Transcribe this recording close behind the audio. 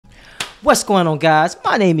What's going on, guys?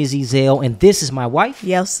 My name is Ezel, and this is my wife,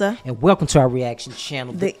 Yelsa, and welcome to our reaction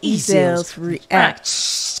channel, The Ezel's React.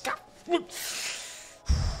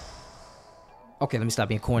 Okay, let me stop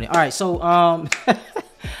being corny. All right, so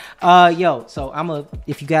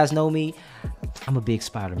if you guys know me, I'm a big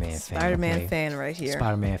Spider-Man fan. Spider-Man fan right here.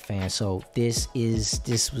 Spider-Man fan. So this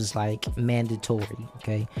was like mandatory.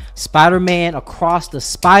 Okay, Spider-Man Across the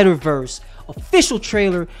Spider-Verse official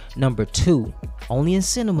trailer number 2, only in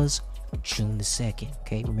cinemas, June the 2nd.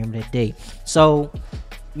 Okay, remember that date. So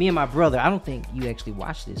me and my brother, I don't think you actually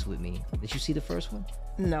watched this with me. Did you see the first one?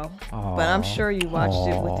 No, but I'm sure you watched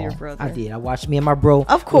it with your brother. I did. I watched me and my bro.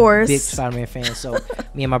 Of course, big Spider-Man fan. So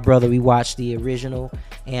me and my brother, we watched the original,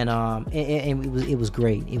 and it was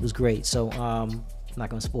great. It was great. So I'm not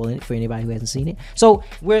gonna spoil it for anybody who hasn't seen it. So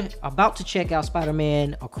we're about to check out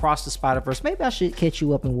Spider-Man Across the Spider-Verse. Maybe I should catch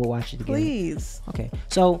you up and we'll watch it together. Please. Okay.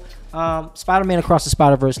 So Spider-Man Across the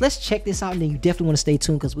Spider-Verse. Let's check this out, and then you definitely want to stay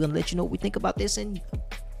tuned because we're gonna let you know what we think about this. And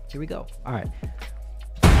here we go. All right.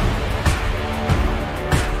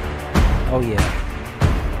 Oh yeah.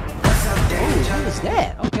 What is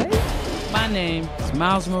that? Okay. My name is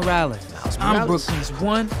Miles Morales. I'm Brooklyn's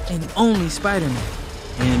one and only Spider-Man.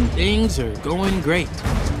 And things are going great.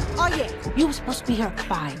 Oh yeah, you were supposed to be here at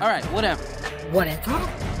 5. Alright, whatever. Whatever?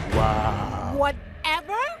 Wow.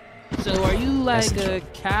 Whatever? So are you like a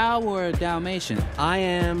cow or a Dalmatian? I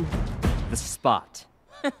am the Spot.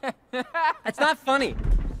 That's not funny.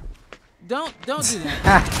 Don't do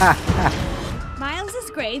that. Miles's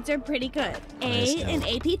grades are pretty good. A in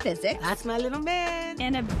AP Physics. That's my little man.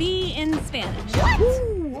 And a B in Spanish.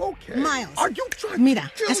 Ooh, okay. Miles, are you trying?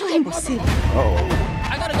 Mira, eso es imposible.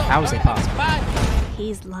 I gotta go. How is it possible? Bye.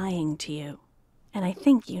 He's lying to you. And I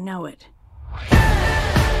think you know it.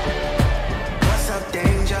 What's up,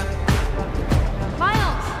 danger?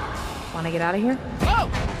 Miles! Wanna get out of here? Oh,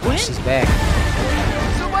 when? She's back.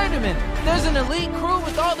 So wait a minute. There's an elite crew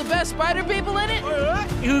with all the best spider people in it?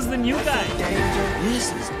 Who's the new guy?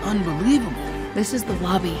 This is unbelievable. This is the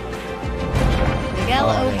lobby. Miguel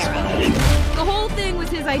O'Hara. The whole thing was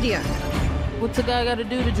his idea. What's a guy gotta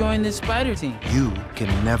do to join this spider team? You can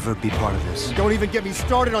never be part of this. Don't even get me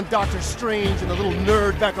started on Doctor Strange and the little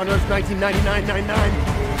nerd back on Earth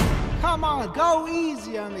 1999-99. Come on, go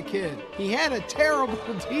easy on the kid. He had a terrible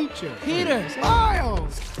teacher. Peter!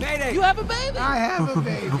 Miles! Mayday! You have a baby? I have a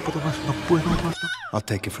baby. I'll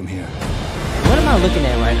take it from here. What am I looking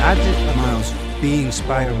at right now? Miles, being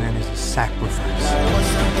Spider-Man is a sacrifice.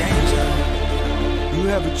 What's up, danger? You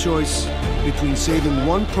have a choice between saving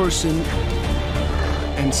one person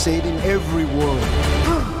and saving every world.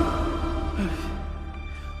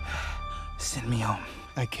 Send me home.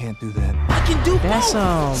 I can't do that. I can do That's,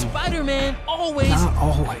 both. Spider-Man always. Not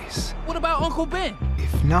always. What about Uncle Ben?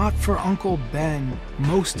 If not for Uncle Ben,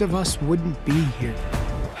 most of us wouldn't be here.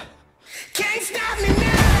 Can't stop me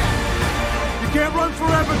now! You can't run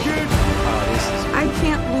forever, kid! I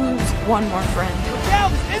can't lose one more friend. Hell,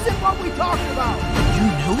 this isn't what we talked about. You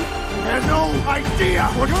knew? I have no idea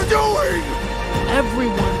what you're doing!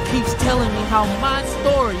 Everyone keeps telling me how my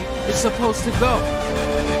story is supposed to go.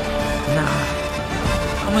 Nah,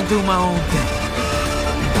 I'm gonna do my own thing.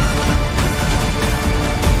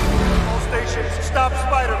 All stations, stop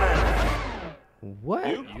Spider-Man! What?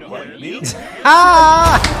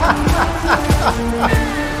 Ah!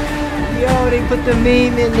 Yo, they put the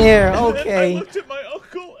meme in there. Okay. I looked at my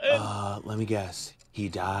uncle and... Let me guess. He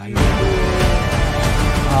died?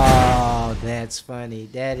 Oh, that's funny.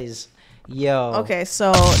 That is, yo. Okay,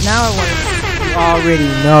 so now I want You already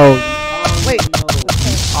know. Wait.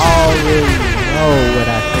 Already know what I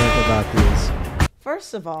think about this.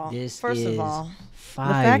 First of all, This the is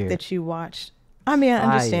fire. fact that you watched. I mean, I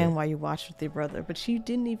Fire. understand why you watched with your brother, but you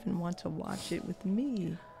didn't even want to watch it with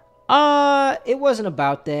me. It wasn't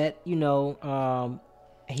about that. You know,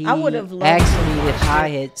 he I would have loved asked to me if watch I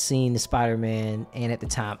it. had seen the Spider-Man, and at the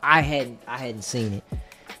time I hadn't seen it.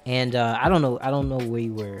 And I don't know where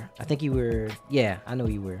you were. I think you were. Yeah, I know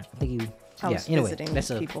you were. I think you. I Yeah. was Anyway, visiting that's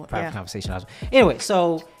a people, private yeah. conversation. Anyway,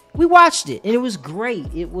 so we watched it, and it was great.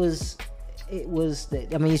 It was. I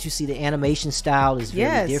mean, as you see, the animation style is very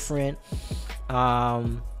Yes. different.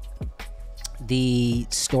 The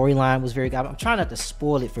storyline was very good. I'm trying not to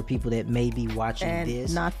spoil it for people that may be watching And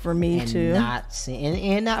this. not for me and too. Not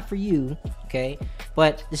and not for you, okay?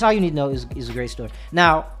 But that's all you need to know is a great story.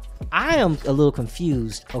 Now, I am a little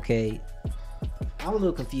confused, okay? I'm a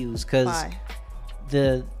little confused because Why?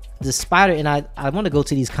 the spider, and I want to go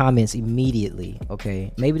to these comments immediately,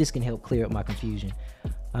 okay? Maybe this can help clear up my confusion.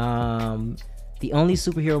 The only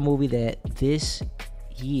superhero movie that this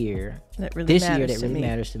year That really matters to me,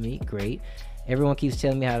 matters great, Everyone keeps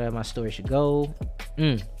telling me how my story should go.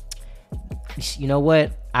 You know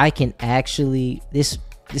what? I can actually this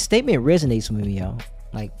statement resonates with me, y'all.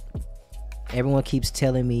 Like, everyone keeps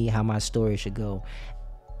telling me how my story should go,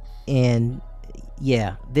 and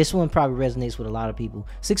yeah, this one probably resonates with a lot of people.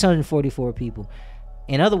 644 people.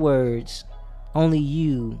 In other words, only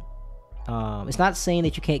you. It's not saying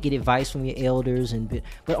that you can't get advice from your elders,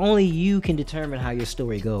 but only you can determine how your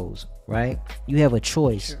story goes, right? You have a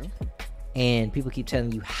choice. Sure. And people keep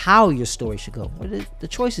telling you how your story should go. Well, the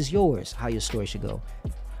choice is yours, how your story should go.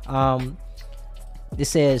 This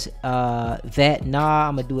says I'm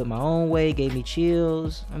gonna do it my own way, gave me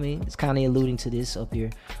chills. I mean, it's kind of alluding to this up here.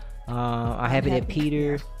 I'm happy that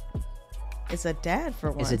Peter is a dad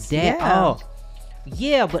for once. Is a dad. Yeah. Oh,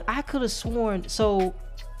 yeah, but I could have sworn. So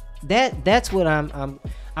that's what I'm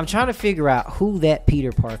trying to figure out who that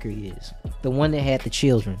Peter Parker is, the one that had the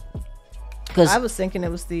children. Because I was thinking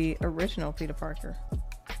it was the original Peter Parker.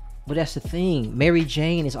 But that's the thing. Mary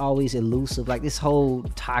Jane is always elusive. Like, this whole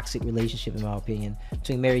toxic relationship, in my opinion,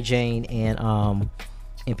 between Mary Jane and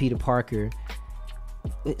Peter Parker.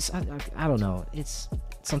 I don't know.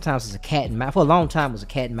 Sometimes it's a cat and mouse. For a long time it was a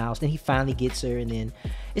cat and mouse. Then he finally gets her, and then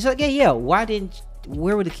it's like, yeah.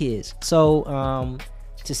 Where were the kids? So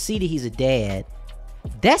to see that he's a dad,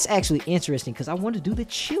 that's actually interesting, because I wonder, do the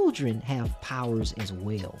children have powers as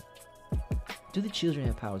well? Do the children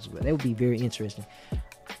have powers as well? That would be very interesting.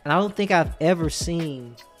 And I don't think I've ever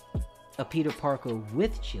seen a Peter Parker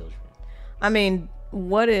with children. I mean,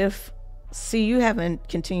 what if... See, you haven't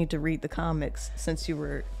continued to read the comics since you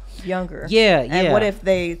were younger. Yeah. And what if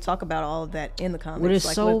they talk about all of that in the comics?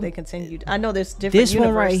 What if they continue? I know there's different universes. This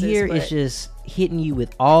one right here is just hitting you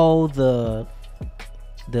with all the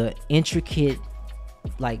intricate,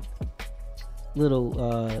 like,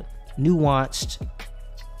 little nuanced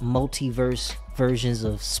multiverse versions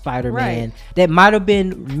of Spider-Man that might have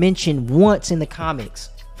been mentioned once in the comics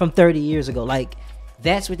from 30 years ago. Like,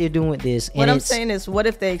 that's what they're doing with this. What I'm saying is, what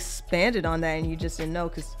if they expanded on that and you just didn't know?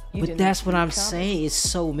 But that's what I'm saying. It's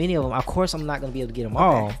so many of them. Of course, I'm not going to be able to get them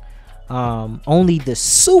all. Only the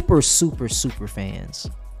super fans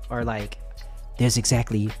are like, there's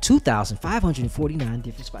exactly 2,549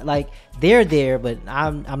 different spots. Like, they're there, but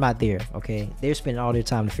I'm not there. Okay, they're spending all their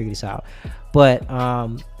time to figure this out. But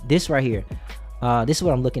this right here, this is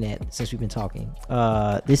what I'm looking at since we've been talking.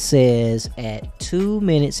 This says at 2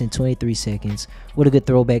 minutes and 23 seconds. What a good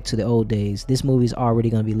throwback to the old days. This movie is already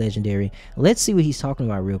going to be legendary. Let's see what he's talking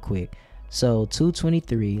about real quick. So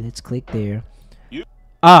 2:23. Let's click there.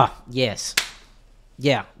 Yes.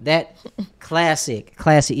 Yeah, that classic.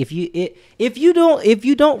 If you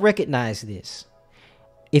don't recognize this,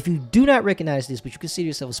 if you do not recognize this, but you consider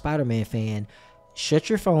yourself a Spider-Man fan, shut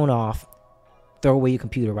your phone off, throw away your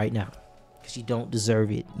computer right now, because you don't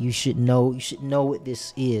deserve it. You should know what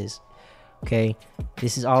this is. Okay,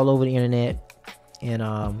 this is all over the internet.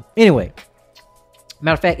 And anyway,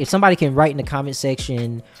 matter of fact, if somebody can write in the comment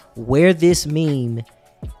section where this meme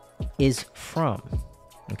is from,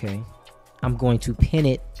 okay, I'm going to pin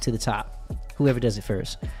it to the top. Whoever does it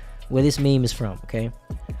first, where this meme is from. Okay.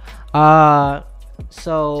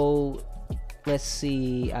 So let's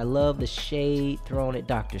see. I love the shade thrown at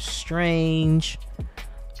Doctor Strange.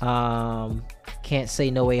 Can't say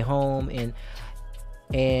No Way Home,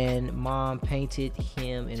 and mom painted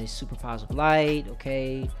him in a super positive light.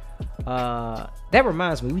 Okay. That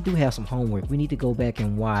reminds me, we do have some homework. We need to go back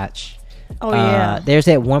and watch. Oh yeah. There's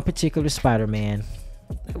that one particular Spider-Man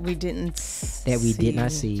we did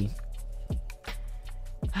not see.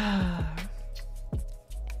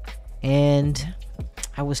 And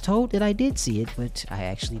I was told that I did see it, but I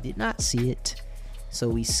actually did not see it. So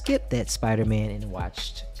we skipped that Spider-Man and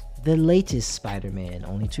watched the latest Spider-Man,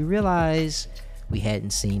 only to realize we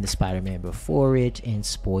hadn't seen the Spider-Man before it and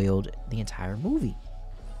spoiled the entire movie.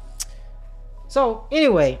 So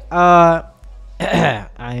anyway, I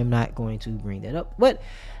am not going to bring that up, but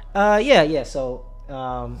yeah. So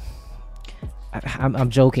I'm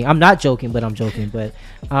joking. I'm not joking, but I'm joking. But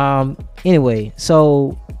anyway,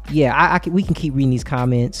 so yeah, we can keep reading these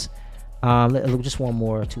comments. Just one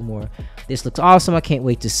more, two more. This looks awesome. I can't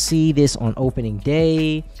wait to see this on opening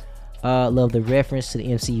day. Love the reference to the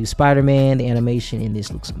MCU Spider-Man. The animation in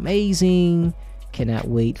this looks amazing. Cannot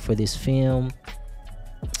wait for this film.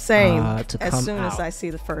 Same. As soon as I see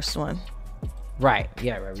the first one. Right.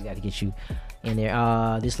 Yeah. Right. We got to get you in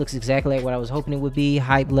there. This looks exactly like what I was hoping it would be.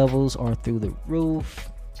 Hype levels are through the roof.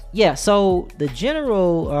 Yeah. So the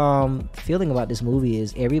general feeling about this movie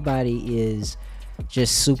is everybody is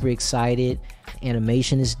just super excited.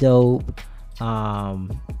 Animation is dope.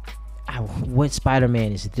 What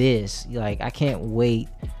Spider-Man is this? Like, I can't wait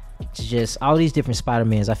to just all these different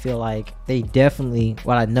Spider-Mans. I feel like they definitely,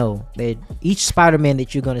 well, I know that each Spider-Man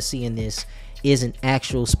that you're going to see in this is an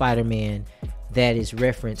actual Spider-Man that is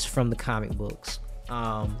referenced from the comic books.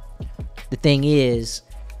 The thing is,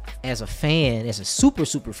 as a fan, as a super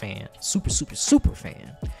fan,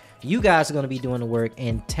 you guys are going to be doing the work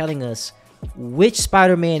and telling us which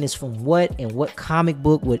Spider-Man is from what and what comic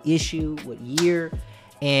book, what issue, what year.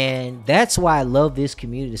 And that's why I love this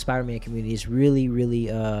community. The Spider-Man community is really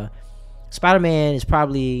Spider-Man is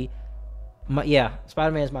probably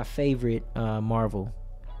Spider-Man is my favorite Marvel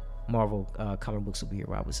comic book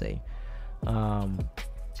superhero, I would say.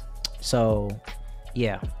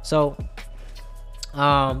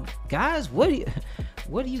 Guys, what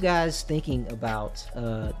are you guys thinking about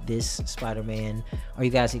this Spider-Man? Are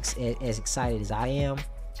you guys as excited as I am?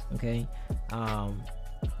 Okay.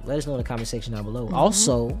 Let us know in the comment section down below.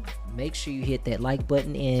 Also, make sure you hit that like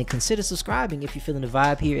button and consider subscribing if you're feeling the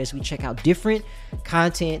vibe here as we check out different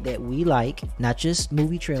content that we like, not just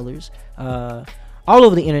movie trailers, all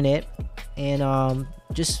over the internet, and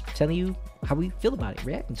just telling you how we feel about it,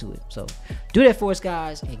 reacting to it. So do that for us,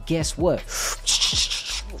 guys, and guess what?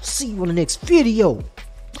 We'll see you on the next video.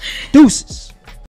 Deuces.